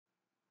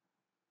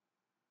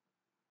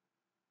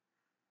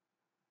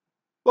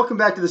Welcome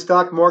back to the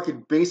Stock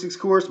Market Basics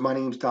course. My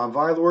name is Tom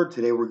Vylord.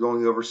 Today we're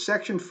going over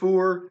Section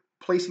 4,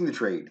 Placing the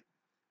Trade.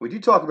 We do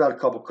talk about a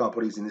couple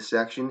companies in this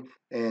section,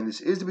 and this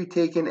is to be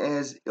taken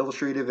as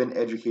illustrative and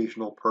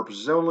educational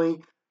purposes only.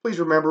 Please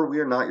remember, we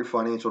are not your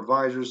financial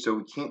advisors, so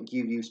we can't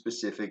give you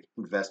specific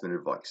investment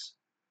advice.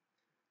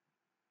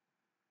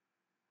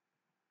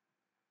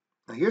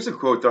 Now, here's a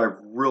quote that I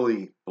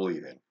really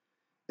believe in.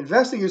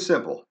 Investing is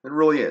simple. It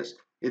really is.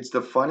 It's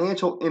the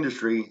financial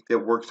industry that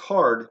works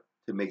hard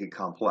to make it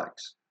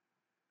complex.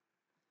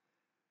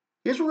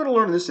 Here's what we're going to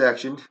learn in this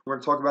section. We're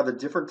going to talk about the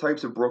different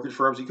types of brokerage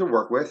firms you can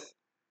work with,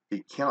 the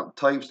account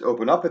types to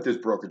open up at those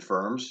brokerage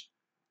firms,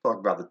 talk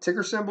about the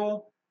ticker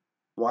symbol,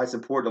 why it's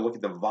important to look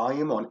at the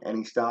volume on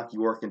any stock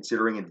you are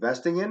considering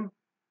investing in,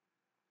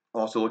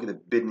 also look at the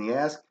bid and the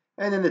ask,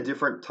 and then the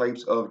different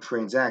types of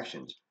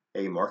transactions,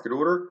 a market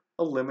order,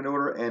 a limit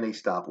order, and a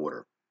stop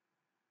order.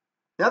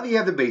 Now that you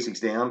have the basics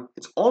down,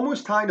 it's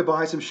almost time to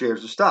buy some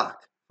shares of stock,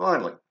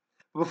 finally.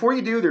 But before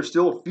you do, there's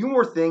still a few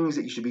more things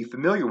that you should be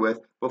familiar with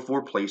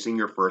before placing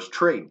your first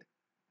trade.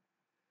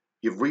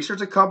 You've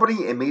researched a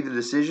company and made the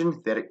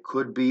decision that it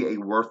could be a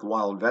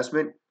worthwhile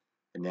investment,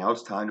 and now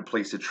it's time to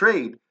place a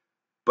trade.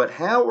 But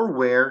how or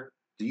where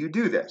do you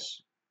do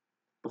this?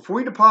 Before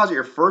you deposit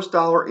your first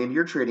dollar into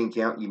your trading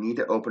account, you need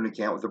to open an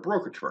account with a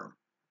brokerage firm.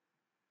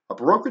 A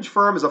brokerage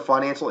firm is a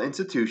financial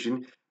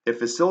institution that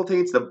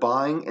facilitates the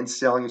buying and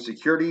selling of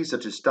securities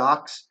such as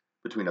stocks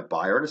between a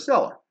buyer and a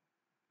seller.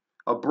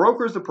 A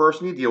broker is the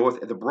person you deal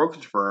with at the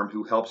brokerage firm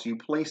who helps you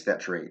place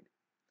that trade.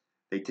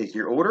 They take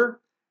your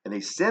order and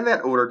they send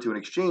that order to an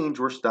exchange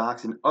where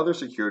stocks and other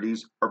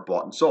securities are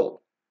bought and sold.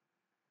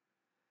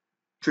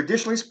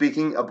 Traditionally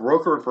speaking, a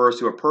broker refers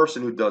to a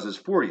person who does this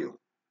for you.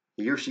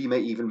 He or she may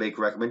even make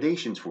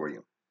recommendations for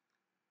you.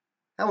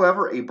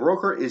 However, a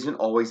broker isn't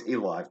always a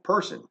live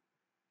person.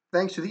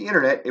 Thanks to the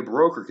internet, a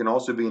broker can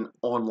also be an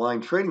online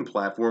trading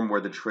platform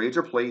where the trades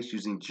are placed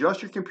using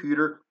just your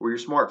computer or your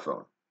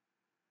smartphone.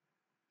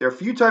 There are a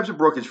few types of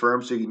brokerage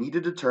firms, so you need to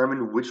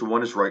determine which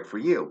one is right for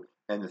you.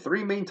 And the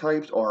three main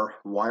types are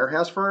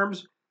wirehouse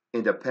firms,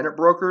 independent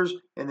brokers,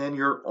 and then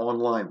your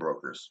online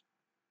brokers.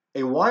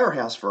 A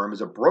wirehouse firm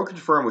is a brokerage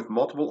firm with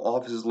multiple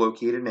offices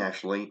located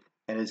nationally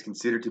and is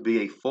considered to be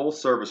a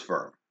full-service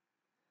firm.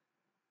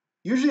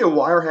 Usually a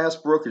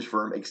wirehouse brokerage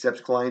firm accepts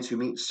clients who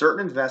meet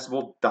certain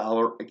investable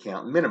dollar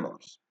account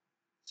minimums.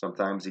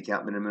 Sometimes the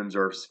account minimums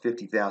are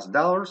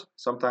 $50,000,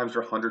 sometimes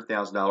they're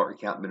 $100,000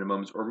 account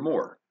minimums or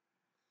more.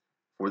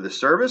 For this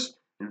service,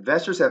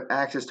 investors have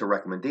access to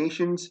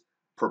recommendations,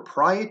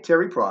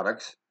 proprietary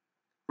products,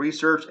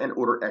 research, and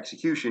order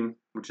execution,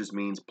 which just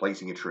means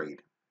placing a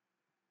trade.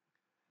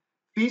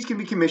 Fees can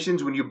be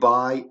commissions when you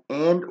buy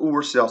and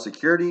or sell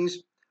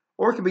securities,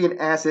 or it can be an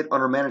asset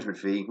under management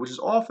fee, which is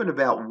often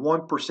about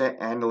 1%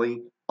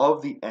 annually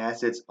of the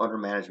assets under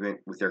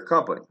management with their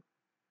company.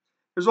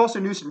 There's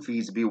also nuisance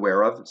fees to be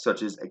aware of,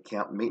 such as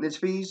account maintenance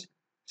fees,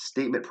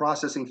 statement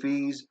processing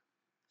fees,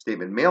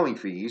 statement mailing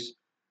fees,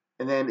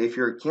 and then if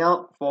your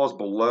account falls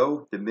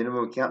below the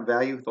minimum account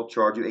value, they'll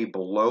charge you a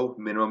below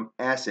minimum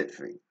asset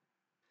fee.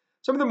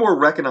 Some of the more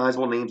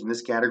recognizable names in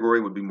this category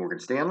would be Morgan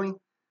Stanley,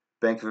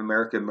 Bank of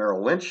America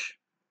Merrill Lynch,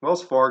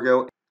 Wells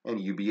Fargo, and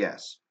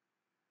UBS.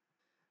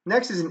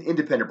 Next is an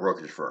independent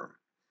brokerage firm.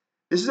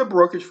 This is a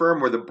brokerage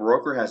firm where the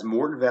broker has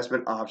more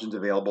investment options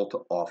available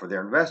to offer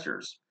their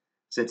investors.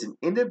 Since an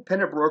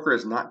independent broker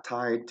is not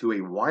tied to a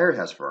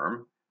wirehouse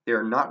firm, they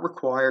are not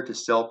required to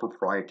sell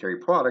proprietary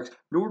products,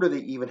 nor do they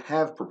even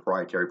have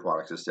proprietary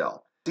products to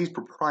sell. These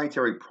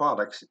proprietary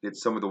products that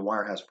some of the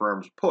wirehouse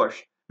firms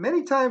push,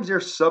 many times they're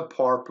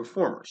subpar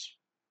performers.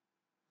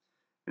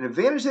 An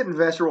advantage that an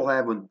investor will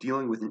have when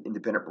dealing with an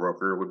independent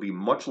broker would be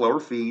much lower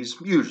fees,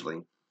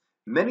 usually,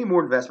 many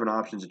more investment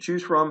options to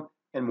choose from,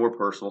 and more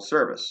personal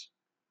service.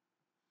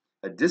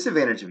 A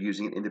disadvantage of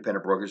using an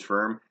independent brokerage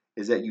firm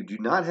is that you do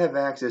not have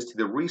access to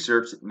the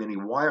research that many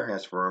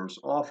wirehouse firms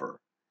offer.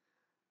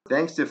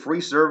 Thanks to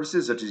free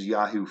services such as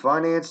Yahoo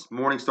Finance,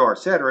 Morningstar,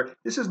 etc.,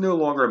 this is no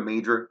longer a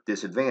major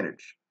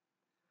disadvantage.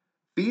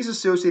 Fees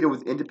associated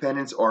with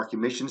independence are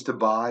commissions to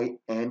buy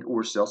and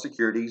or sell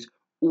securities,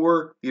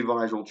 or the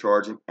advisor will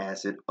charge an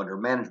asset under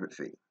management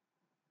fee.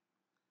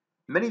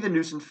 Many of the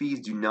nuisance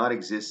fees do not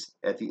exist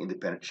at the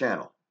independent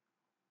channel.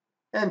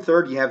 And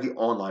third, you have the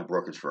online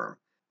brokerage firm.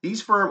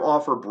 These firms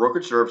offer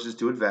brokerage services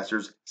to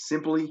investors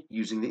simply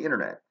using the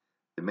internet.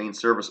 The main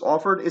service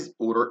offered is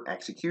order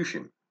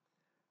execution.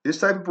 This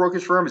type of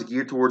brokerage firm is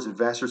geared towards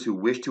investors who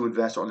wish to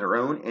invest on their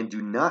own and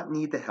do not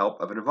need the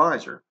help of an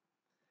advisor.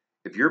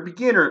 If you're a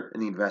beginner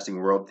in the investing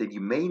world, then you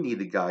may need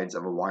the guidance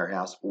of a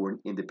wirehouse or an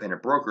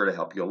independent broker to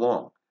help you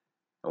along.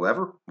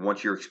 However,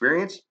 once you're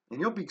experienced, and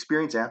you'll be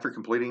experienced after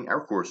completing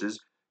our courses,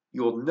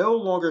 you will no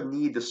longer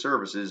need the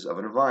services of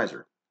an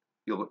advisor.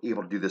 You'll be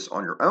able to do this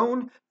on your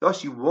own,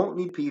 thus you won't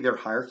need to pay their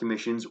higher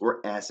commissions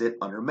or asset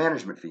under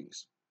management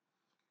fees.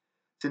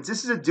 Since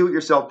this is a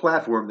do-it-yourself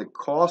platform, the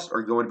costs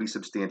are going to be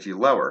substantially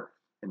lower,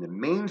 and the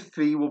main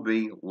fee will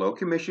be low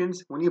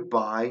commissions when you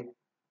buy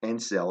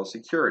and sell a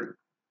security.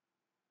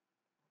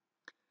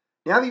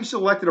 Now that you've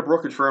selected a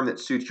brokerage firm that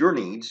suits your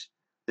needs,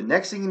 the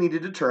next thing you need to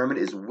determine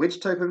is which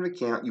type of an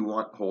account you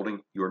want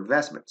holding your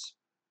investments.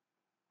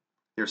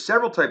 There are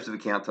several types of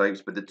account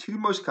types, but the two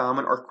most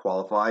common are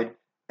qualified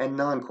and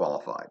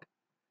non-qualified.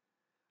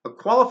 A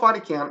qualified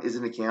account is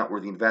an account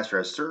where the investor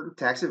has certain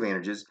tax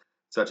advantages,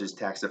 such as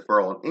tax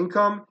deferral on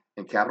income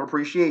and capital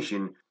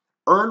appreciation,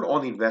 earned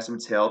on the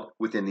investments held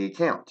within the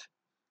account.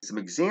 Some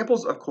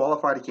examples of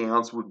qualified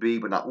accounts would be,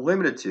 but not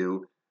limited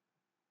to,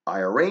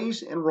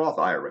 IRAs and Roth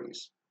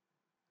IRAs.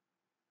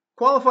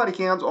 Qualified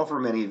accounts offer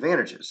many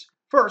advantages.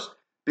 First,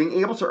 being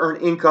able to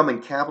earn income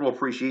and capital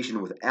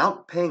appreciation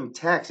without paying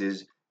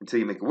taxes until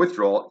you make a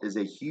withdrawal is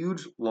a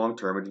huge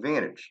long-term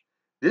advantage.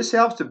 This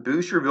helps to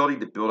boost your ability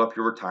to build up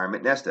your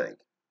retirement nest egg.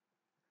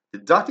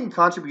 Deducting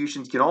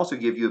contributions can also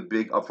give you a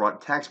big upfront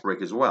tax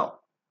break as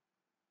well.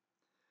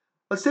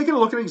 Let's take a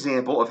look at an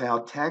example of how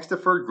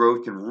tax-deferred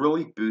growth can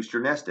really boost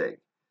your nest egg.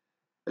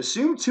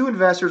 Assume two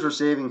investors are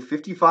saving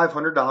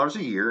 $5,500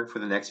 a year for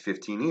the next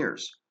 15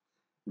 years.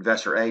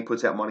 Investor A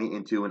puts that money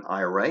into an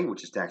IRA,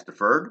 which is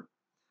tax-deferred,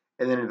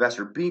 and then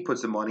investor B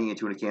puts the money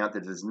into an account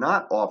that does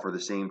not offer the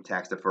same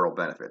tax deferral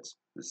benefits.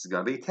 This is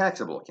going to be a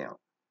taxable account.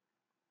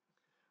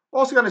 We're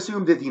also going to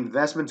assume that the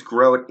investments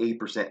grow at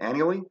 8%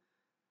 annually.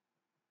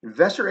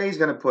 Investor A is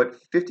going to put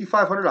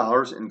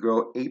 $5,500 and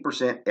grow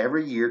 8%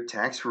 every year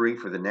tax-free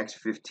for the next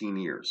 15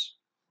 years.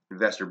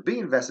 Investor B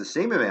invests the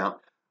same amount,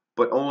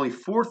 but only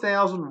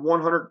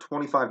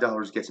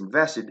 $4,125 gets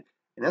invested,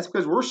 and that's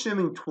because we're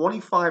assuming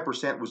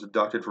 25% was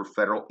deducted for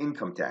federal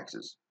income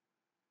taxes.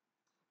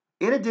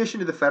 In addition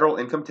to the federal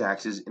income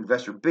taxes,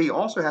 Investor B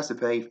also has to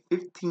pay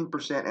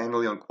 15%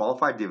 annually on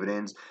qualified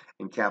dividends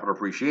and capital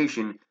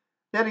appreciation,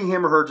 netting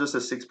him or her just a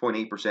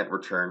 6.8%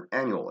 return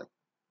annually.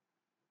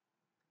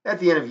 At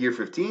the end of year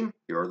 15,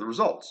 here are the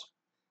results.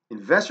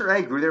 Investor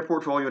A grew their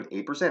portfolio at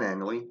 8%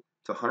 annually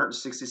to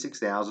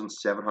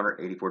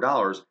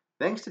 $166,784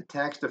 thanks to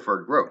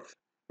tax-deferred growth.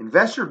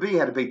 Investor B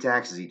had to pay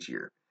taxes each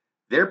year.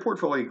 Their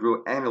portfolio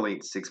grew annually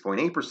at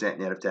 6.8%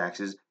 net of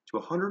taxes to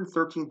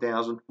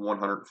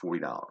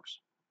 $113,140.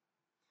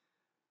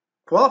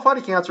 Qualified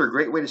accounts are a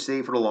great way to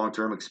save for the long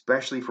term,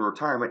 especially for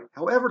retirement.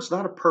 However, it's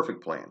not a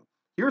perfect plan.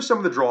 Here are some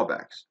of the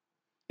drawbacks.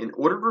 In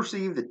order to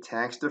receive the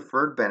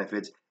tax-deferred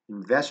benefits,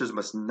 investors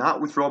must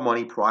not withdraw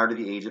money prior to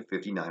the age of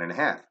 59 and a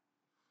half.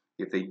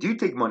 If they do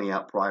take money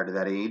out prior to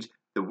that age,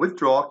 the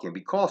withdrawal can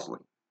be costly.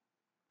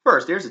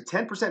 First, there's a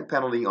 10%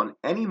 penalty on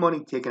any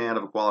money taken out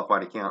of a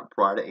qualified account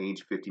prior to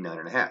age 59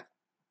 and a half.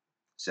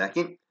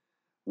 Second,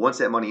 once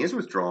that money is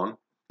withdrawn,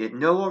 it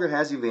no longer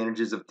has the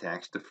advantages of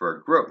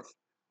tax-deferred growth.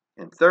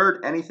 And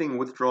third, anything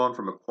withdrawn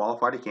from a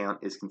qualified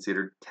account is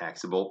considered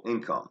taxable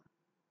income.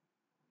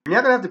 You're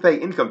now going to have to pay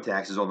income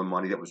taxes on the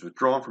money that was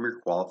withdrawn from your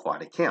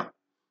qualified account.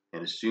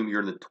 And assume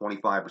you're in the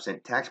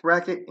 25% tax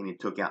bracket and you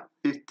took out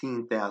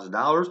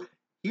 $15,000,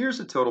 here's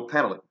the total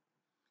penalty.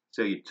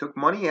 So you took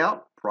money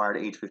out prior to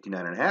age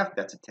 59 and a half,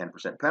 that's a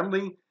 10%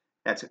 penalty.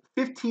 That's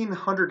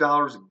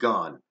 $1,500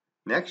 gone.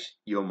 Next,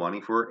 you owe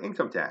money for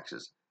income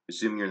taxes.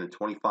 Assuming you're in the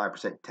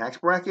 25% tax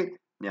bracket,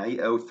 now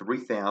you owe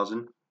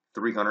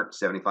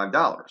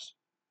 $3,375.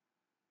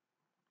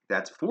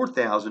 That's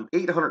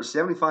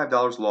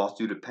 $4,875 lost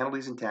due to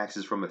penalties and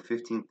taxes from a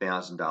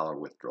 $15,000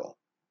 withdrawal.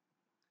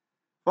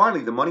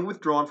 Finally, the money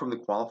withdrawn from the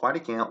qualified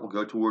account will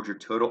go towards your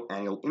total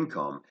annual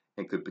income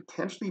and could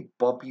potentially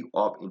bump you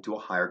up into a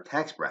higher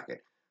tax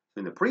bracket. So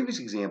in the previous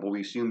example,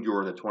 we assumed you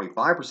were in the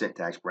 25%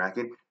 tax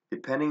bracket.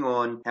 Depending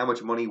on how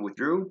much money you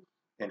withdrew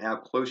and how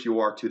close you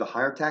are to the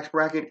higher tax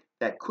bracket,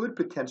 that could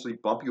potentially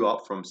bump you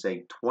up from,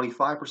 say,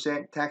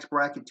 25% tax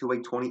bracket to a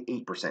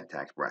 28%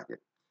 tax bracket.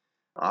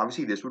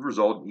 Obviously, this would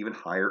result in even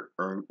higher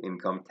earned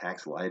income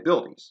tax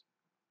liabilities.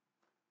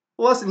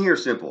 The lesson here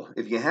is simple.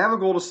 If you have a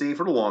goal to save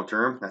for the long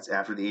term, that's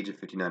after the age of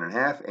 59 and a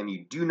half, and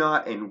you do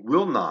not and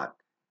will not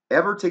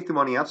ever take the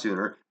money out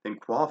sooner, then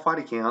qualified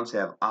accounts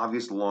have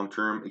obvious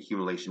long-term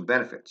accumulation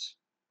benefits.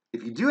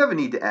 If you do have a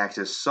need to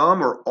access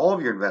some or all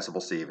of your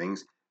investable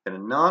savings, then a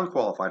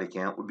non-qualified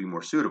account would be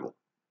more suitable.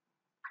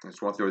 I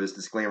just want to throw this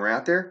disclaimer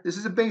out there. This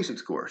is a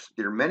basics course.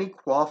 There are many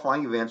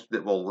qualifying events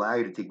that will allow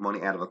you to take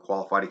money out of a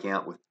qualified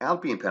account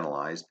without being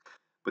penalized,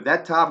 but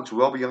that topic's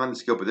well beyond the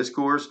scope of this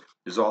course.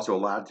 There's also a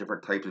lot of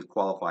different types of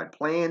qualified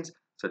plans,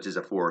 such as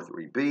a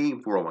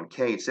 403B,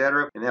 401k,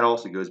 etc., and that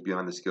also goes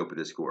beyond the scope of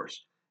this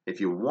course. If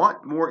you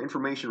want more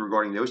information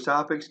regarding those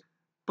topics,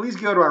 please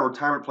go to our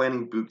Retirement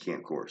Planning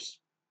Bootcamp course.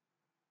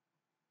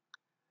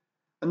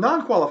 A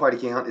non-qualified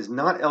account is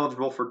not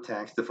eligible for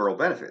tax deferral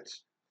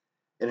benefits.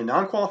 In a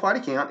non-qualified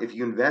account, if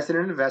you invest in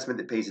an investment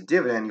that pays a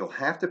dividend, you'll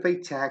have to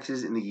pay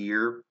taxes in the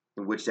year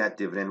in which that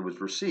dividend was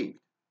received.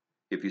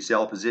 If you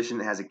sell a position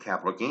that has a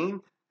capital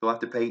gain, you'll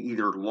have to pay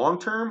either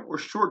long-term or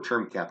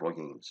short-term capital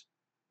gains.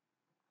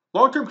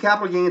 Long-term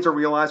capital gains are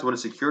realized when a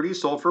security is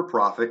sold for a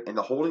profit and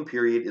the holding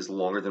period is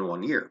longer than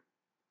 1 year.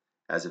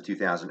 As of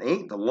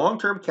 2008, the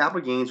long-term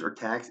capital gains are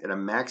taxed at a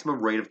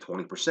maximum rate of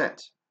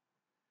 20%.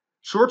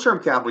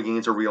 Short-term capital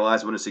gains are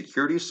realized when a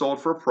security is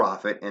sold for a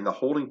profit and the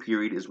holding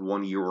period is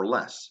 1 year or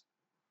less.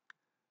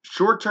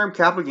 Short-term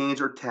capital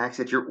gains are taxed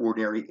at your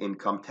ordinary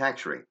income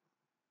tax rate.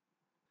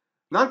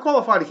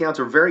 Non-qualified accounts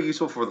are very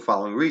useful for the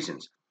following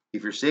reasons.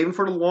 If you're saving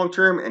for the long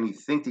term and you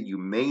think that you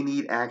may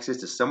need access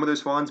to some of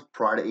those funds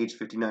prior to age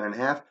 59 and a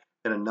half,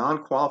 then a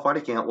non-qualified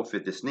account will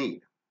fit this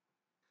need.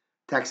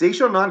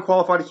 Taxation on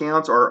non-qualified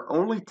accounts are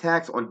only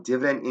taxed on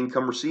dividend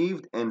income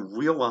received and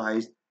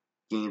realized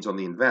gains on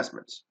the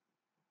investments.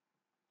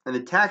 And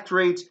the tax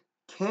rates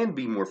can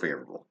be more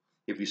favorable.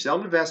 If you sell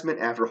an investment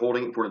after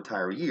holding it for an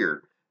entire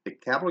year, the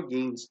capital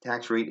gains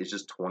tax rate is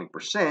just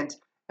 20%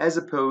 as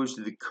opposed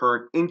to the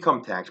current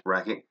income tax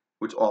bracket,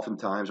 which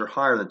oftentimes are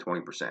higher than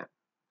 20%.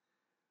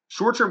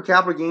 Short-term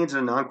capital gains in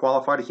a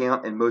non-qualified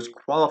account and most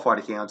qualified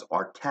accounts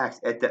are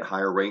taxed at that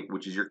higher rate,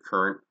 which is your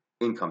current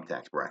income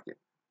tax bracket.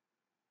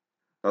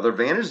 Another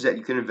advantage is that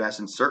you can invest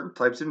in certain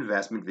types of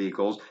investment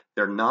vehicles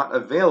that are not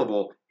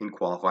available in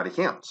qualified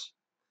accounts.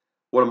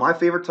 One of my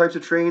favorite types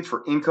of trades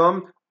for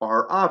income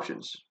are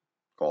options,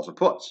 calls and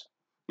puts.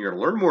 You're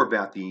going to learn more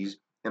about these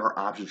in our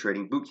option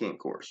trading bootcamp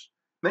course.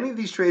 Many of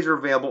these trades are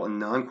available in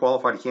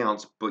non-qualified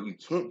accounts, but you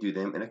can't do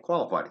them in a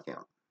qualified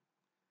account.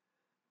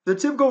 The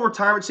typical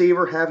retirement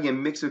saver having a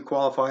mix of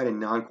qualified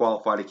and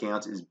non-qualified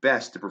accounts is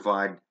best to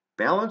provide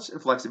balance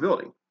and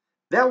flexibility.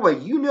 That way,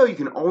 you know you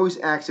can always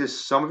access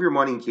some of your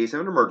money in case of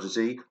an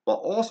emergency while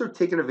also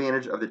taking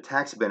advantage of the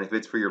tax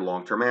benefits for your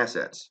long-term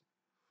assets.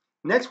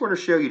 Next, we're going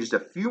to show you just a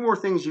few more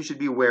things you should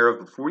be aware of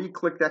before you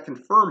click that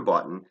confirm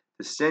button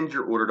to send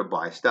your order to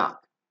buy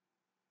stock.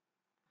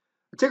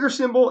 A ticker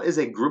symbol is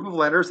a group of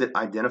letters that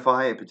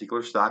identify a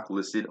particular stock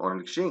listed on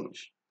an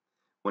exchange.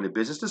 When a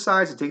business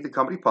decides to take the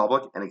company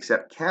public and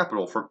accept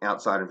capital from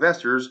outside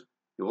investors,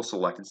 it will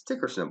select its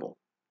ticker symbol.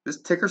 This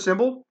ticker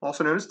symbol,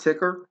 also known as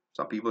ticker,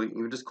 some people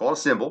even just call it a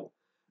symbol,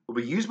 will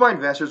be used by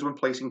investors when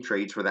placing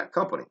trades for that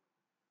company.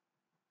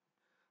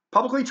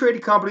 Publicly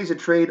traded companies that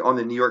trade on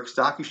the New York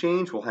Stock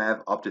Exchange will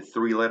have up to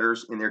 3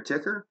 letters in their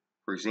ticker.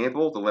 For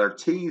example, the letter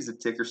T is the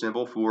ticker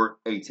symbol for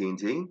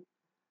AT&T,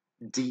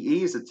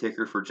 DE is the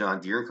ticker for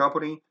John Deere &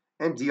 Company,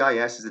 and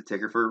DIS is the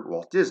ticker for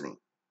Walt Disney.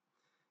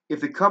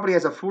 If the company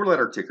has a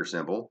 4-letter ticker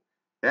symbol,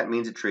 that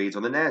means it trades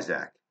on the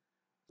NASDAQ.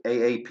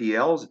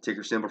 AAPL is a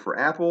ticker symbol for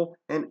Apple,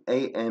 and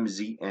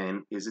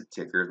AMZN is a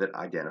ticker that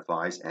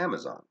identifies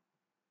Amazon.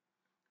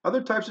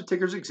 Other types of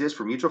tickers exist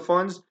for mutual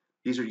funds.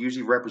 These are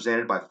usually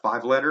represented by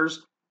 5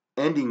 letters,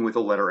 ending with a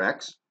letter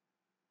X.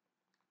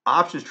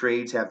 Options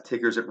trades have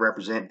tickers that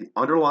represent the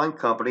underlying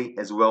company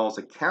as well as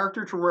a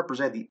character to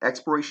represent the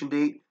expiration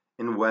date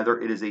and whether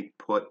it is a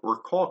put or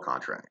call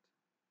contract.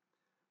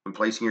 When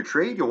placing your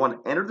trade, you'll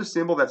want to enter the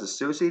symbol that's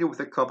associated with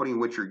the company in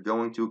which you're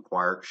going to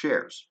acquire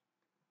shares.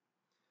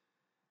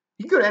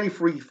 You can go to any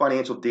free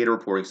financial data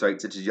reporting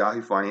site such as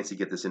Yahoo Finance to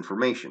get this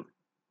information.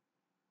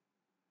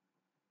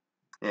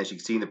 As you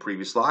can see in the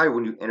previous slide,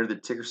 when you enter the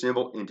ticker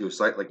symbol into a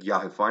site like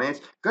Yahoo Finance,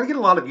 you're going to get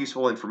a lot of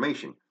useful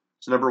information.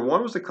 So number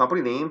 1 was the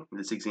company name. In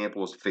this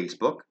example is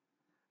Facebook.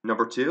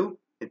 Number 2,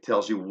 it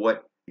tells you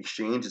what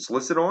exchange it's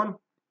listed on.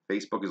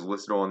 Facebook is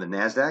listed on the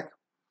NASDAQ.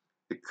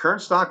 The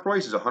current stock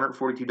price is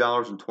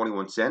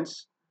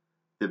 $142.21.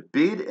 The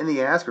bid and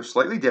the ask are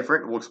slightly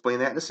different. We'll explain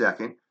that in a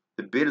second.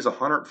 The bid is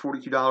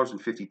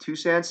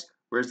 $142.52,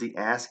 whereas the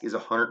ask is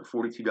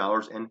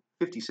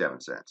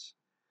 $142.57.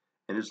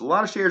 And there's a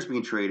lot of shares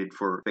being traded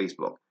for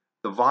Facebook.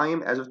 The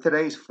volume as of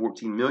today is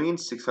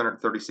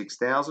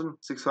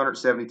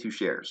 14,636,672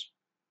 shares.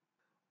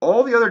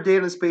 All the other data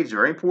on this page is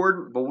very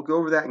important, but we'll go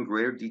over that in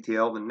greater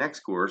detail in the next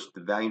course,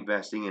 the Value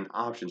Investing and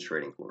Options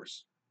Trading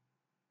course.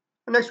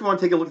 And next, we want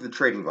to take a look at the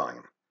trading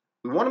volume.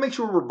 We want to make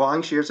sure we're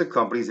buying shares of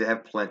companies that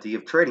have plenty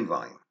of trading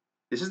volume.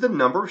 This is the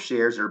number of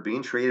shares that are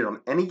being traded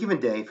on any given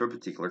day for a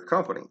particular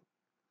company.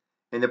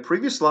 In the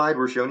previous slide,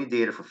 we're showing you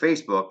data for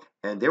Facebook,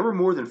 and there were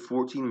more than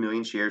 14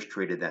 million shares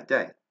traded that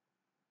day.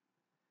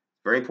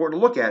 Very important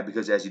to look at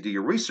because as you do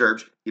your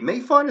research, you may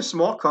find a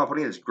small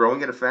company that's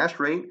growing at a fast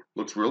rate,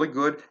 looks really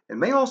good, and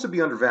may also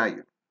be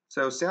undervalued.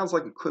 So it sounds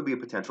like it could be a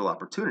potential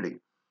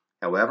opportunity.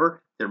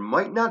 However, there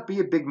might not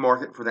be a big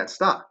market for that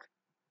stock.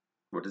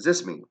 What does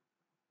this mean?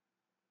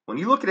 When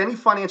you look at any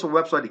financial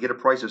website to get a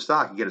price of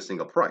stock, you get a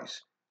single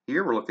price.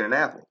 Here we're looking at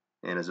Apple,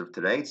 and as of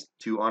today, it's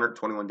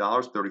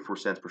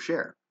 $221.34 per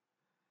share.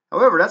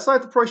 However, that's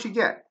not the price you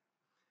get.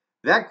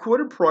 That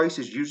quoted price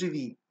is usually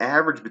the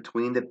average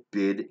between the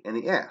bid and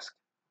the ask.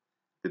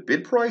 The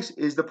bid price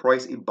is the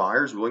price a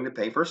buyer is willing to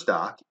pay for a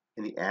stock,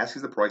 and the ask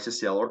is the price a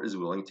seller is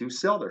willing to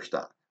sell their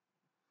stock.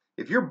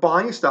 If you're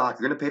buying a stock,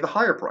 you're going to pay the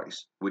higher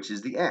price, which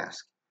is the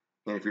ask.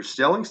 And if you're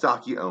selling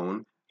stock you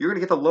own, you're going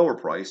to get the lower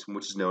price,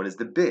 which is known as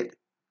the bid.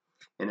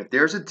 And if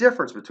there's a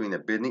difference between the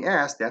bid and the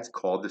ask, that's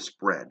called the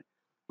spread.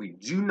 We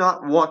do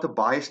not want to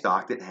buy a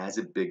stock that has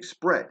a big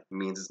spread. It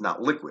means it's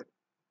not liquid.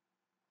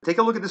 Take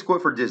a look at this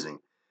quote for Disney.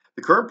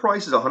 The current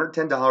price is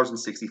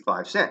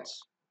 $110.65.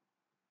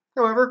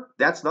 However,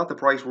 that's not the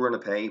price we're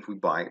going to pay if we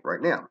buy it right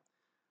now.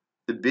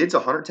 The bid's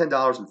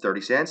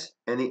 $110.30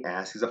 and the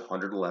ask is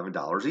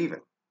 $111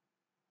 even.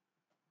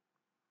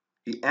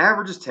 The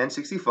average is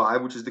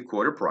 $10.65, which is the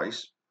quoted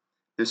price.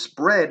 The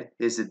spread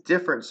is the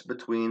difference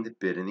between the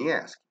bid and the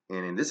ask.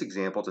 and in this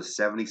example, it's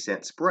a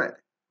 70-cent spread.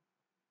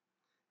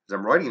 As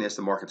I'm writing this,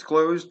 the market's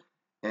closed,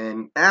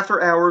 and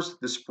after hours,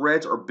 the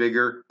spreads are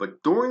bigger,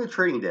 but during the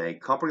trading day, a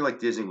company like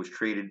Disney, which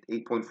traded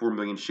 8.4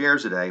 million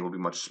shares a day, will be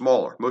much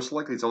smaller. Most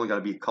likely, it's only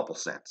going to be a couple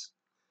cents.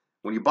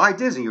 When you buy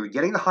Disney, you're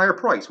getting the higher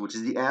price, which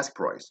is the ask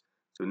price.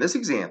 So in this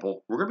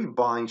example, we're going to be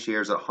buying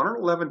shares at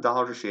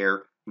 $111 a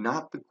share,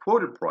 not the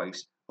quoted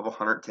price of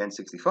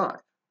 $110.65.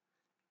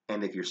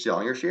 And if you're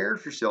selling your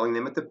shares, you're selling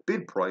them at the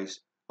bid price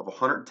of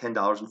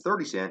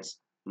 $110.30,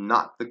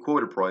 not the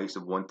quoted price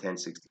of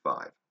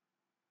 $110.65.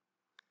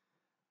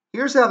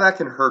 Here's how that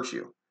can hurt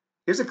you.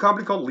 Here's a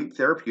company called Leap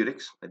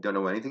Therapeutics. I don't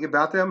know anything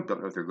about them,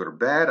 don't know if they're good or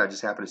bad. I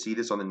just happen to see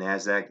this on the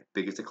NASDAQ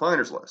biggest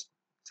decliners list.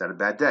 It's had a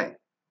bad day.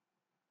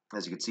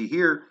 As you can see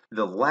here,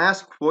 the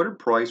last quoted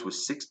price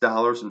was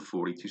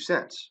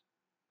 $6.42.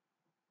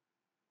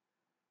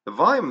 The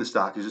volume of the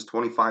stock is just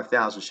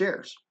 25,000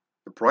 shares.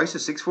 The price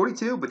is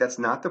 $6.42, but that's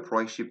not the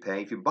price you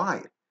pay if you buy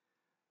it.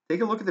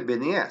 Take a look at the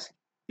bid and the ask.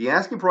 The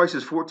asking price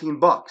is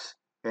 $14,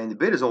 and the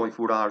bid is only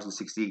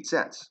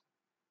 $4.68.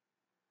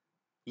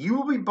 You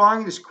will be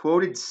buying this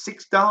quoted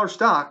 $6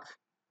 stock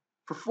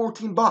for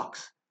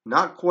 $14.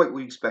 Not quite what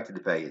you expected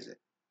to pay, is it?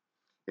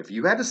 If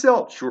you had to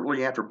sell it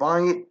shortly after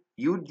buying it,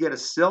 you would get a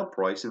sell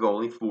price of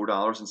only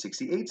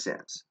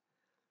 $4.68.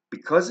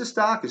 Because the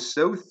stock is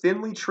so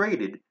thinly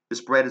traded, the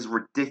spread is a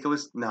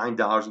ridiculous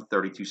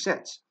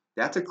 $9.32.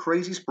 That's a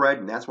crazy spread,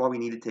 and that's why we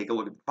need to take a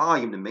look at the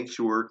volume to make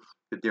sure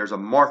that there's a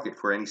market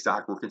for any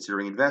stock we're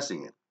considering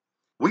investing in.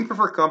 We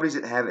prefer companies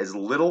that have as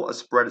little a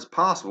spread as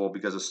possible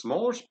because a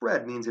smaller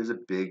spread means there's a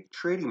big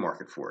trading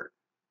market for it.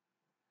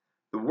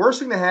 The worst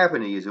thing to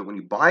happen to you is that when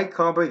you buy a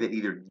company that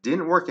either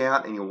didn't work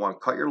out and you want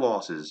to cut your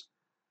losses,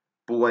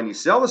 but when you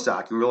sell the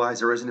stock, you realize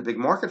there isn't a big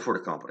market for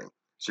the company.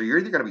 So you're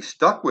either going to be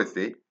stuck with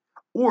it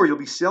or you'll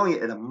be selling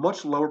it at a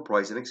much lower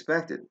price than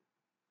expected.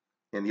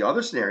 And the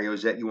other scenario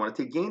is that you want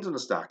to take gains on the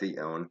stock that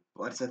you own,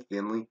 but it's a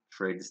thinly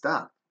traded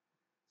stock.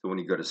 So when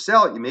you go to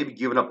sell it, you may be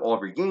giving up all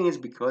of your gains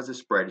because the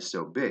spread is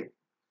so big.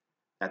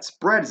 That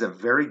spread is a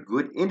very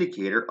good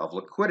indicator of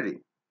liquidity.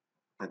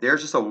 If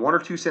there's just a 1 or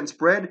 2 cent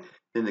spread,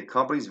 then the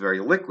company is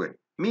very liquid,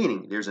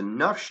 meaning there's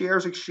enough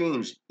shares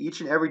exchanged each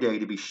and every day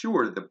to be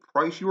sure that the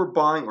price you are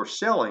buying or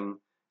selling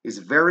is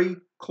very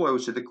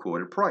close to the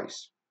quoted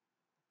price.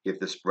 If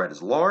the spread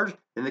is large,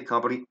 then the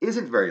company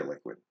isn't very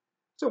liquid.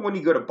 So when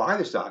you go to buy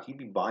the stock, you'd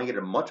be buying it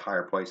at a much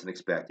higher price than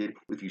expected.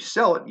 If you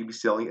sell it, you'd be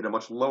selling it at a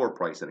much lower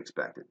price than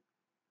expected.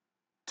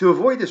 To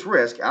avoid this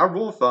risk, our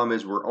rule of thumb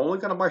is we're only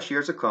going to buy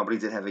shares of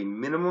companies that have a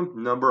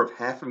minimum number of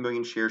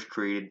 500,000 shares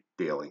traded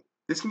daily.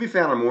 This can be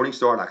found on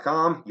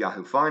Morningstar.com,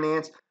 Yahoo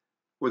Finance,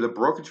 or the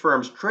brokerage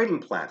firm's trading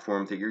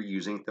platform that you're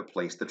using to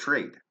place the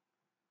trade.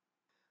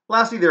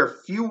 Lastly, there are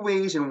a few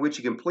ways in which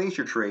you can place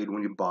your trade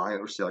when you buy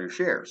or sell your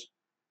shares.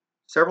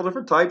 Several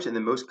different types, and the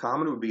most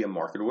common would be a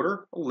market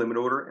order, a limit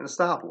order, and a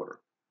stop order.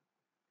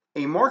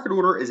 A market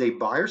order is a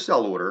buy or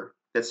sell order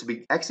that's to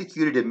be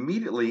executed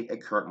immediately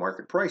at current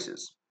market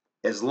prices.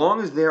 As long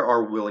as there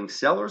are willing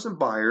sellers and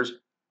buyers,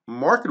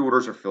 market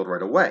orders are filled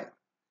right away.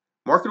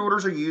 Market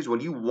orders are used when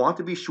you want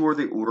to be sure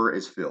the order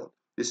is filled.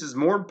 This is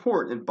more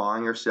important than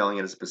buying or selling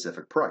at a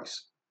specific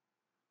price.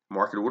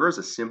 Market order is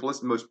the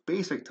simplest, most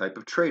basic type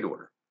of trade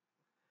order.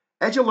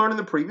 As you learned in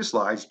the previous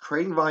slides,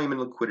 trading volume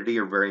and liquidity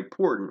are very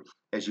important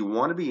as you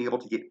want to be able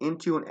to get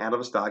into and out of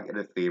a stock at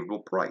a favorable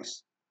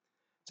price.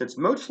 Since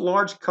most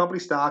large company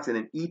stocks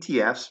and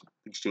ETFs,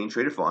 exchange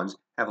traded funds,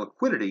 have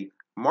liquidity,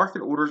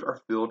 market orders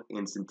are filled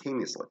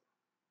instantaneously.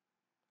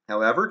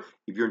 However,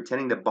 if you're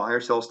intending to buy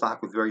or sell a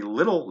stock with very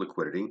little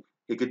liquidity,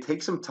 it could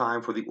take some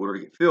time for the order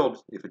to get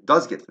filled if it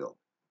does get filled.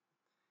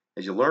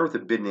 As you learn with the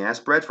bid and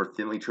ask spreads for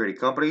thinly traded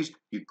companies,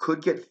 you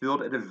could get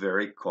filled at a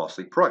very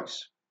costly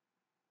price.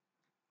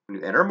 When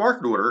you enter a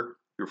market order,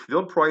 your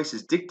filled price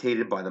is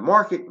dictated by the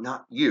market,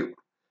 not you.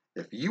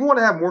 If you want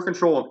to have more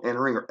control of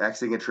entering or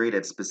exiting a trade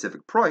at a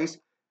specific price,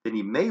 then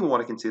you may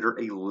want to consider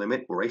a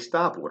limit or a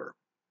stop order.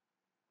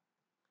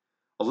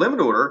 A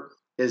limit order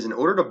is an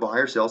order to buy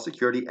or sell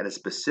security at a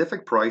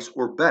specific price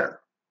or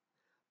better.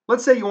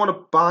 Let's say you want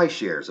to buy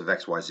shares of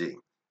XYZ, and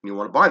you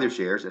want to buy their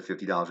shares at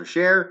 $50 a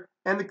share,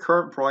 and the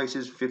current price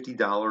is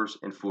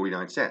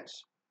 $50.49.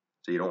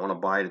 So you don't want to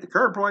buy it at the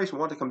current price, you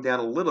want to come down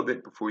a little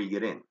bit before you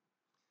get in.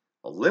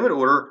 A limit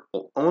order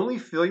will only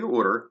fill your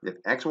order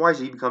if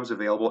XYZ becomes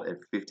available at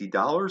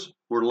 $50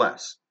 or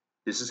less.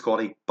 This is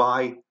called a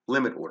buy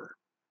limit order.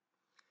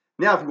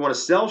 Now, if you want to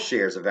sell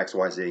shares of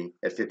XYZ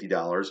at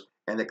 $50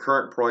 and the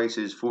current price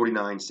is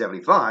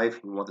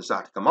 $49.75, you want the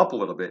stock to come up a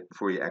little bit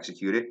before you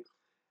execute it,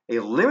 a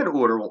limit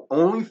order will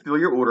only fill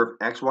your order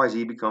if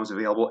XYZ becomes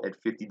available at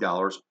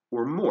 $50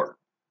 or more.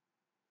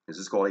 This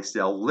is called a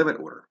sell limit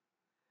order.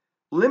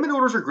 Limit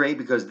orders are great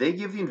because they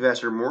give the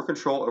investor more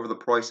control over the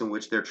price in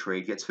which their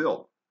trade gets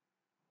filled.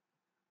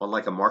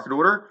 Unlike a market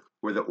order,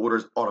 where the order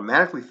is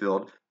automatically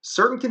filled,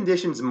 certain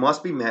conditions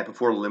must be met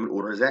before a limit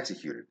order is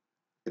executed.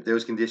 If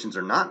those conditions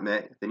are not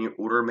met, then your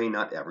order may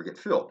not ever get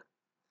filled.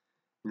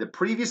 In the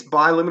previous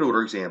buy limit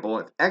order example,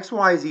 if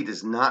XYZ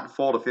does not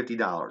fall to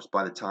 $50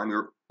 by the time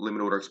your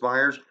limit order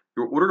expires,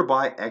 your order to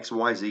buy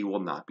XYZ will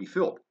not be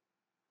filled.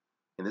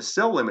 In the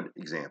sell limit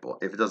example,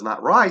 if it does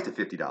not rise to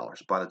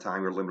 $50 by the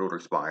time your limit order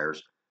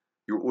expires,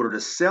 your order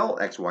to sell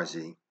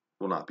XYZ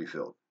will not be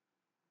filled.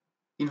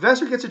 The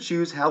investor gets to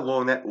choose how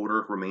long that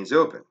order remains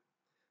open.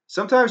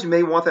 Sometimes you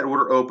may want that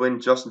order open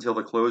just until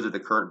the close of the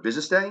current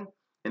business day,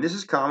 and this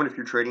is common if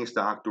you're trading a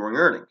stock during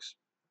earnings.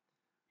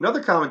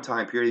 Another common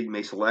time period you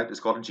may select is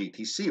called a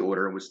GTC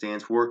order, which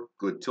stands for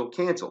Good Till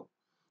Cancel.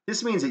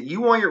 This means that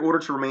you want your order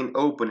to remain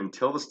open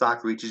until the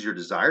stock reaches your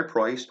desired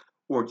price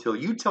or until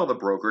you tell the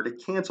broker to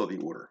cancel the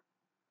order.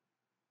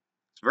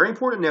 It's very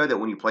important to know that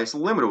when you place a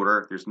limit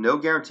order, there's no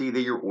guarantee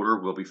that your order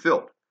will be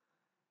filled.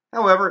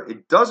 However,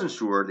 it does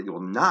ensure that you will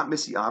not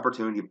miss the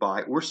opportunity to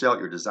buy or sell at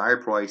your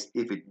desired price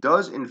if it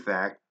does in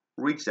fact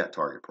reach that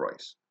target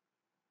price.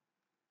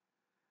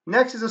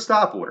 Next is a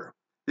stop order.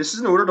 This is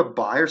an order to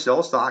buy or sell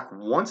a stock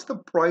once the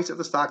price of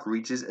the stock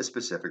reaches a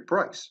specific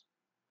price.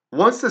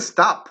 Once the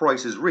stop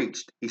price is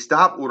reached, a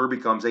stop order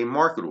becomes a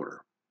market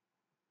order.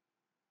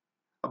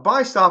 A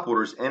buy stop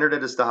order is entered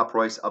at a stop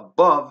price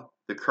above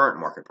the current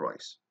market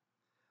price.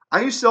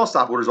 I use sell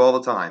stop orders all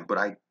the time, but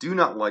I do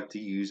not like to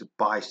use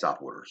buy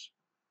stop orders.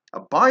 A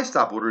buy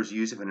stop order is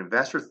used if an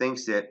investor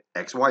thinks that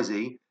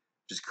XYZ, which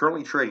is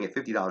currently trading at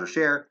 $50 a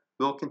share,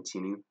 will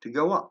continue to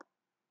go up.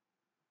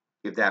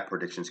 If that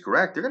prediction is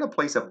correct, they're going to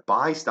place a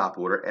buy stop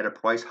order at a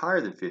price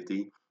higher than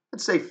 50,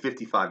 let's say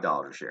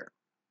 $55 a share.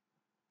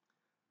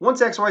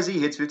 Once XYZ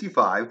hits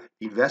 55,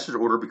 the investor's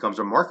order becomes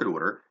a market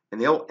order, and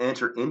they'll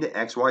enter into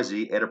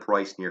XYZ at a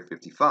price near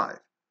 55.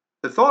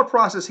 The thought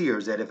process here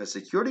is that if a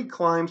security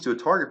climbs to a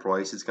target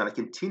price, it's going to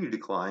continue to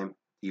climb to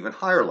even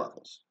higher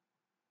levels.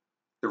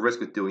 The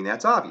risk with doing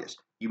that's obvious.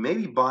 You may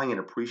be buying an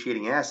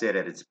appreciating asset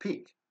at its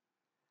peak.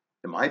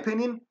 In my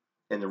opinion,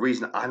 and the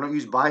reason I don't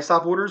use buy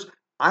stop orders,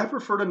 I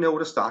prefer to know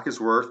what a stock is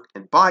worth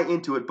and buy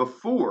into it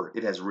before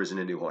it has risen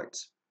to new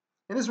heights.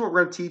 And this is what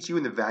we're going to teach you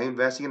in the Value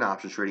Investing and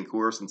Options Trading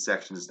course in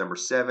sections number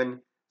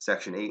 7,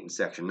 section 8, and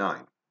section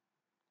 9.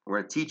 We're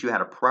going to teach you how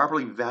to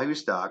properly value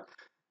stock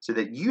so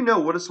that you know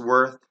what it's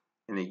worth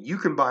and that you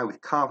can buy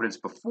with confidence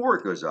before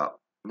it goes up,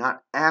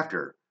 not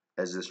after,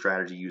 as a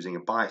strategy using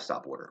a buy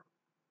stop order.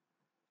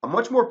 A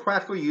much more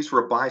practical use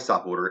for a buy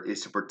stop order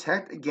is to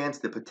protect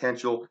against the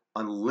potential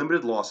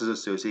unlimited losses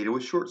associated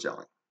with short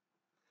selling.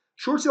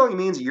 Short selling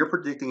means that you're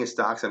predicting a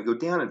stock's going to go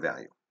down in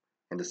value.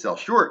 And to sell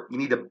short, you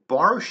need to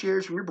borrow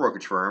shares from your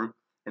brokerage firm,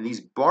 and these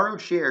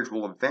borrowed shares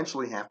will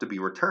eventually have to be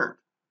returned.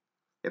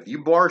 If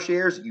you borrow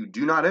shares that you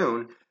do not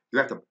own, you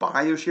have to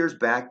buy those shares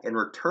back and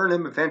return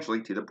them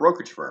eventually to the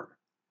brokerage firm.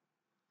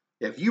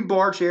 If you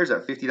borrowed shares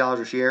at $50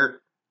 a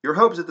share, your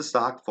hope is that the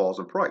stock falls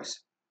in price.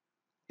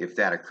 If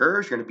that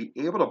occurs, you're going to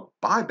be able to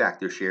buy back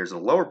those shares at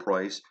a lower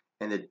price,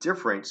 and the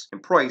difference in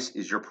price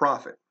is your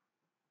profit.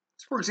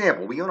 So for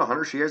example, we own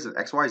 100 shares of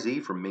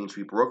XYZ from Main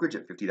Street Brokerage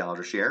at $50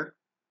 a share.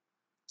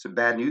 Some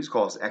bad news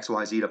caused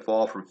XYZ to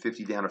fall from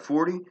 50 down to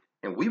 40,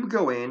 and we would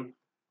go in,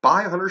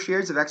 buy 100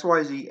 shares of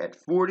XYZ at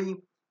 40,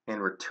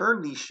 and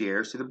return these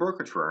shares to the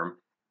brokerage firm.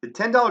 The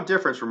 $10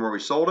 difference from where we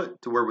sold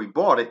it to where we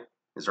bought it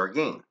is our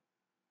gain.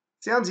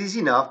 Sounds easy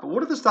enough, but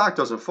what if the stock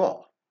doesn't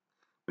fall?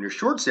 When you're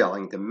short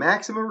selling, the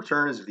maximum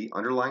return is if the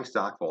underlying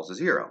stock falls to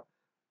zero,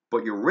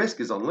 but your risk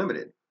is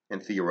unlimited,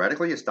 and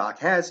theoretically a stock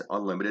has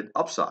unlimited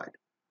upside.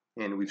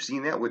 And we've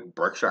seen that with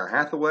Berkshire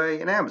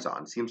Hathaway and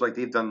Amazon. It seems like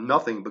they've done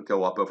nothing but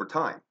go up over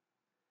time.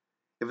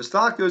 If a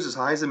stock goes as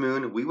high as the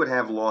moon, we would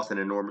have lost an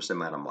enormous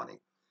amount of money.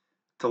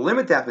 To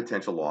limit that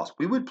potential loss,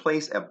 we would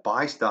place a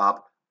buy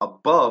stop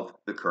above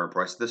the current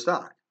price of the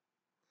stock.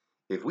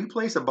 If we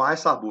place a buy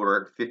stop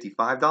order at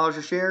 $55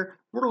 a share,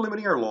 we're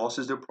limiting our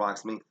losses to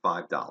approximately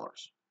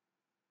 $5.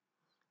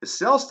 The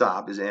sell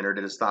stop is entered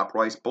at a stop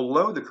price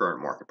below the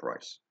current market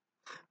price.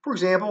 For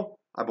example,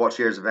 I bought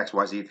shares of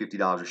XYZ at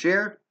 $50 a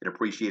share. It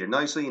appreciated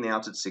nicely, and now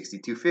it's at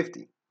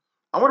 $62.50.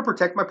 I want to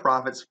protect my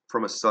profits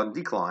from a sudden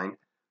decline.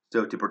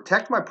 So to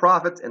protect my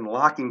profits and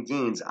lock in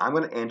gains, I'm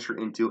going to enter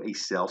into a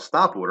sell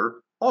stop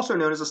order, also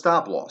known as a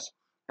stop loss.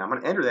 And I'm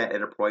going to enter that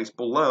at a price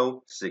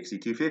below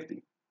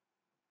 $62.50.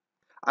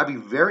 I'd be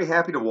very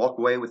happy to walk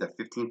away with a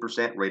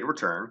 15% rate of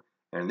return,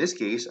 and in this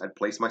case, I'd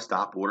place my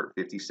stop order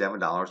at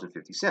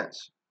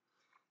 $57.50.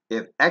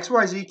 If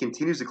XYZ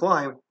continues to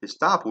climb, this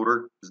stop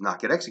order does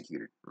not get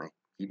executed, and I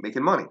keep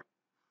making money.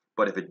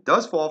 But if it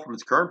does fall from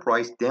its current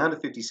price down to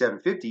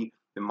 $57.50,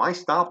 then my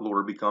stop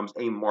order becomes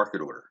a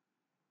market order.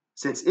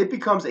 Since it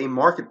becomes a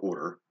market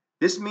order,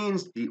 this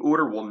means the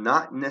order will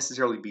not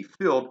necessarily be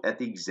filled at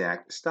the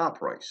exact stop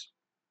price.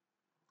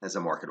 As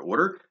a market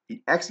order,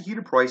 the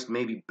executed price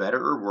may be better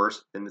or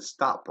worse than the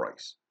stop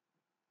price.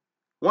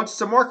 Once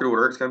it's a market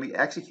order, it's going to be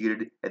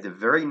executed at the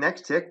very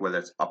next tick, whether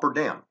it's up or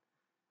down.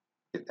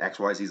 If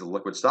XYZ is a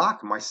liquid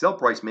stock, my sell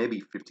price may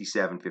be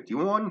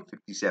 $57.51,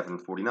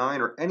 $57.49,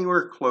 or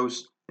anywhere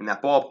close in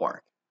that ballpark.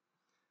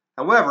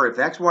 However, if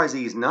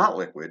XYZ is not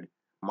liquid,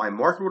 my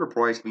market order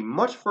price will be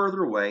much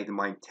further away than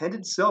my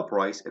intended sell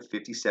price at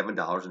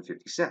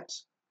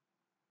 $57.50.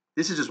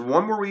 This is just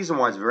one more reason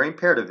why it's very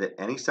imperative that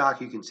any stock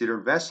you consider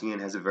investing in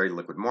has a very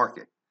liquid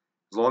market.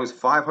 As long as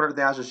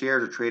 500,000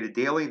 shares are traded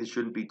daily, this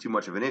shouldn't be too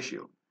much of an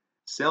issue.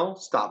 Sell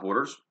stop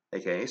orders,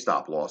 aka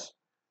stop loss,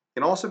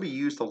 can also be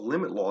used to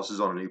limit losses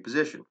on a new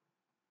position.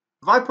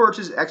 If I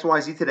purchase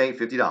XYZ today at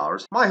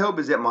 $50, my hope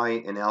is that my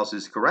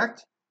analysis is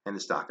correct and the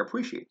stock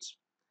appreciates.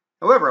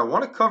 However, I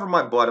want to cover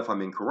my butt if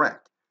I'm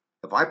incorrect.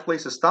 If I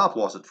place a stop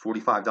loss at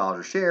 $45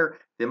 a share,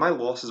 then my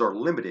losses are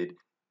limited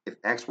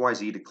if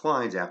XYZ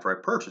declines after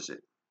I purchase it.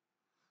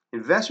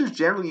 Investors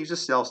generally use a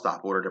sell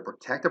stop order to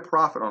protect a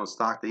profit on a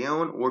stock they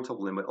own or to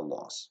limit a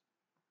loss.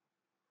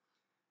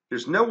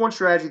 There's no one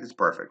strategy that's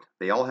perfect.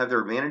 They all have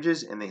their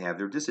advantages and they have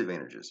their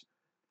disadvantages.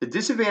 The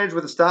disadvantage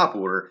with a stop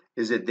order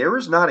is that there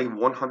is not a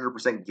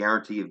 100%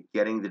 guarantee of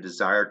getting the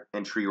desired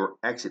entry or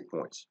exit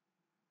points.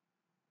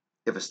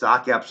 If a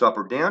stock gaps up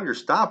or down, your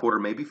stop order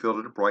may be filled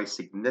at a price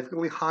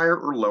significantly higher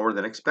or lower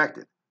than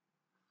expected.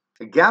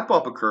 A gap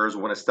up occurs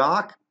when a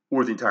stock,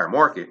 or the entire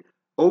market,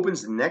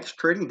 opens the next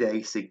trading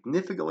day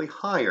significantly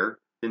higher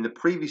than the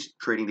previous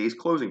trading day's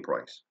closing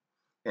price.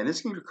 And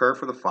this can occur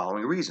for the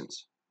following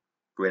reasons: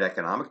 great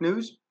economic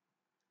news,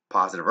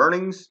 positive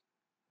earnings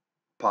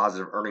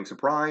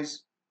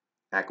surprise,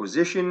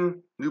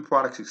 acquisition, new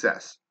product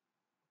success.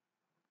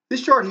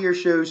 This chart here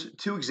shows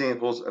two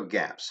examples of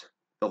gaps.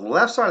 The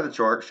left side of the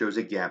chart shows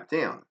a gap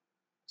down.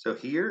 So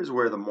here is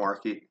where the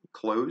market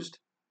closed,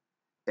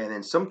 and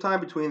then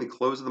sometime between the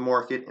close of the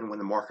market and when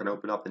the market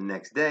opened up the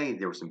next day,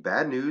 there was some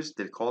bad news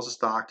that caused the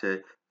stock to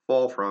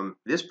fall from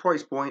this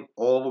price point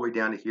all the way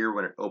down to here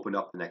when it opened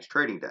up the next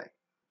trading day.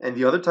 And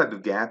the other type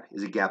of gap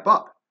is a gap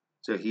up.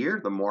 So here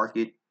the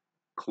market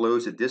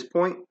closed at this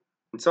point,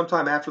 and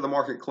sometime after the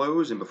market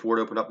closed and before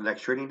it opened up the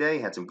next trading day,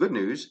 had some good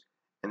news,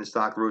 and the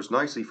stock rose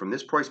nicely from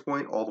this price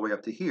point all the way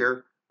up to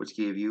here, which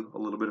gave you a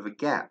little bit of a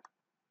gap.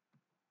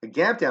 A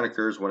gap down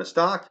occurs when a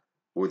stock,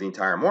 or the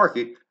entire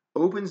market,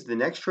 opens the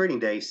next trading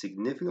day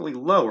significantly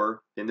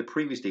lower than the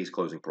previous day's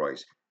closing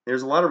price.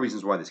 There's a lot of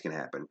reasons why this can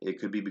happen. It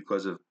could be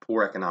because of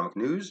poor economic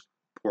news,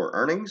 poor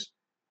earnings,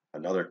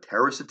 another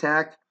terrorist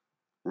attack,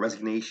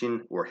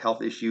 resignation or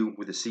health issue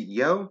with the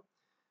CEO.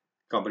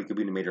 The company could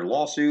be in a major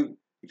lawsuit,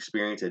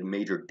 experience a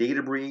major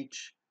data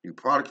breach, new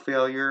product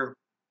failure,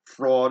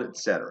 fraud,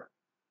 etc.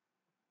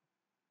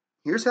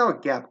 Here's how a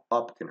gap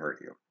up can hurt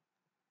you.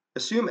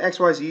 Assume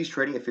XYZ is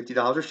trading at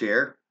 $50 a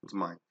share. It's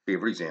my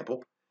favorite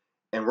example.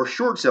 And we're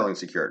short selling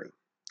security.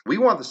 We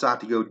want the stock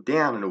to go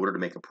down in order to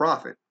make a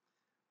profit.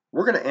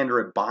 We're going to enter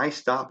a buy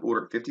stop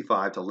order at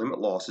 55 to limit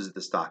losses if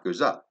the stock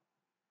goes up.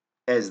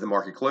 As the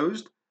market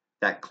closed,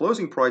 that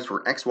closing price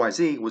for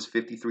XYZ was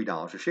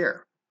 $53 a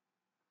share.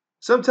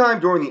 Sometime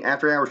during the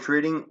after hours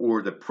trading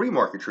or the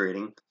pre-market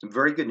trading, some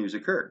very good news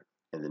occurred.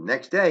 And the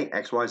next day,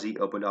 XYZ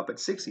opened up at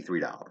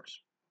 $63.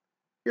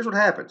 Here's what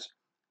happens.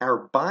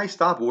 Our buy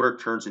stop order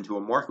turns into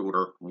a market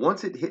order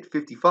once it hit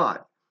 55.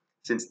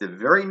 Since the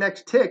very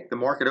next tick, the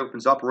market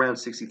opens up around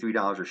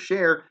 $63 a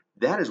share,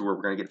 that is where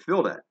we're going to get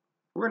filled at.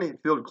 We're going to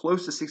get filled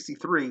close to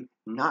 63,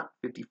 not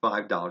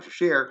 $55 a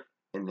share,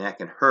 and that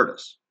can hurt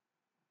us.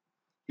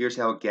 Here's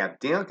how a gap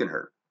down can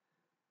hurt.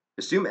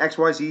 Assume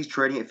XYZ is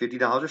trading at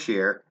 $50 a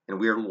share, and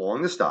we are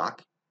long the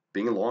stock.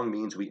 Being long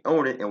means we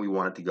own it and we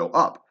want it to go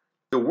up.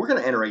 So we're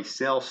going to enter a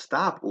sell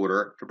stop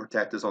order to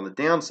protect us on the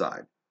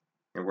downside.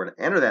 And we're going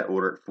to enter that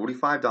order at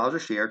 $45 a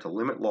share to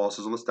limit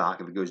losses on the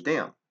stock if it goes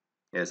down.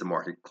 As the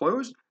market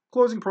closed,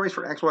 closing price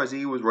for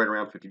XYZ was right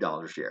around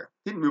 $50 a share.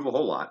 Didn't move a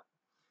whole lot.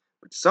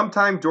 But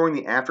sometime during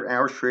the after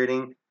hours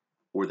trading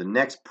or the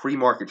next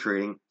pre-market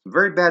trading, some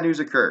very bad news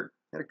occurred.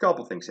 And a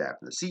couple things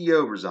happened. The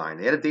CEO resigned,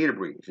 they had a data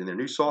breach, and their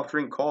new soft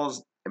drink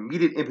caused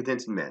immediate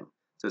impotence in men.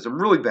 So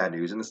some really bad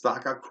news, and the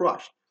stock got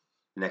crushed.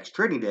 The next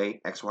trading day,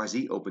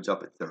 XYZ opens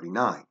up at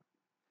 39.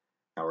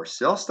 Our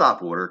sell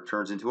stop order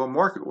turns into a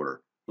market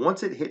order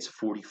once it hits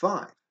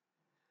 45.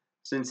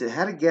 Since it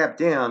had a gap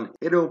down,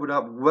 it opened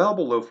up well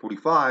below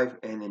 45,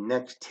 and the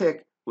next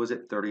tick was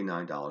at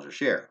 $39 a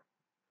share.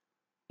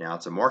 Now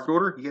it's a market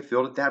order, you get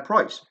filled at that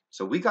price.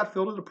 So we got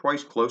filled at a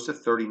price close to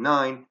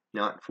 39,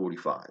 not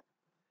 45.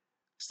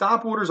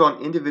 Stop orders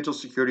on individual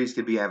securities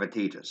can be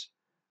advantageous,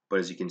 but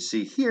as you can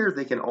see here,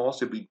 they can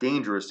also be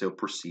dangerous, so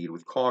proceed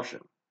with caution.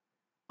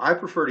 I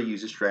prefer to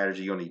use a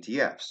strategy on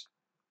ETFs.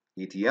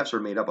 ETFs are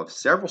made up of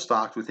several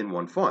stocks within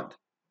one fund.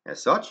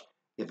 As such,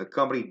 if a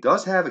company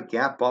does have a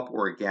gap up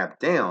or a gap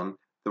down,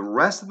 the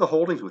rest of the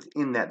holdings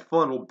within that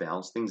fund will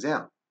balance things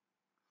out.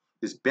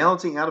 This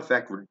balancing out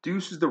effect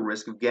reduces the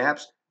risk of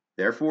gaps.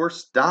 Therefore,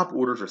 stop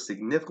orders are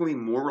significantly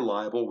more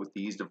reliable with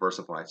these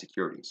diversified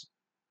securities.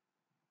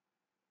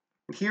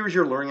 And here is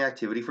your learning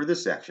activity for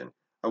this section.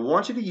 I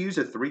want you to use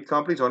the 3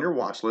 companies on your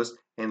watch list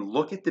and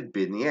look at the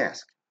bid and the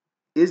ask.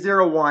 Is there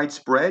a wide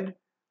spread,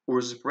 or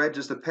is the spread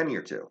just a penny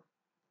or two?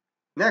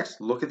 Next,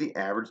 look at the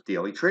average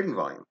daily trading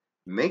volume.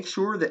 Make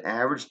sure the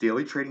average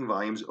daily trading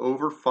volume is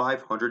over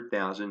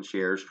 500,000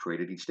 shares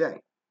traded each day.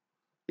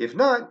 If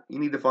not, you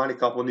need to find a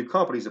couple of new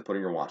companies to put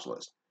on your watch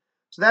list.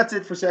 So that's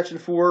it for section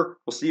 4.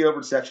 We'll see you over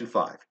in section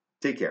 5.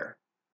 Take care.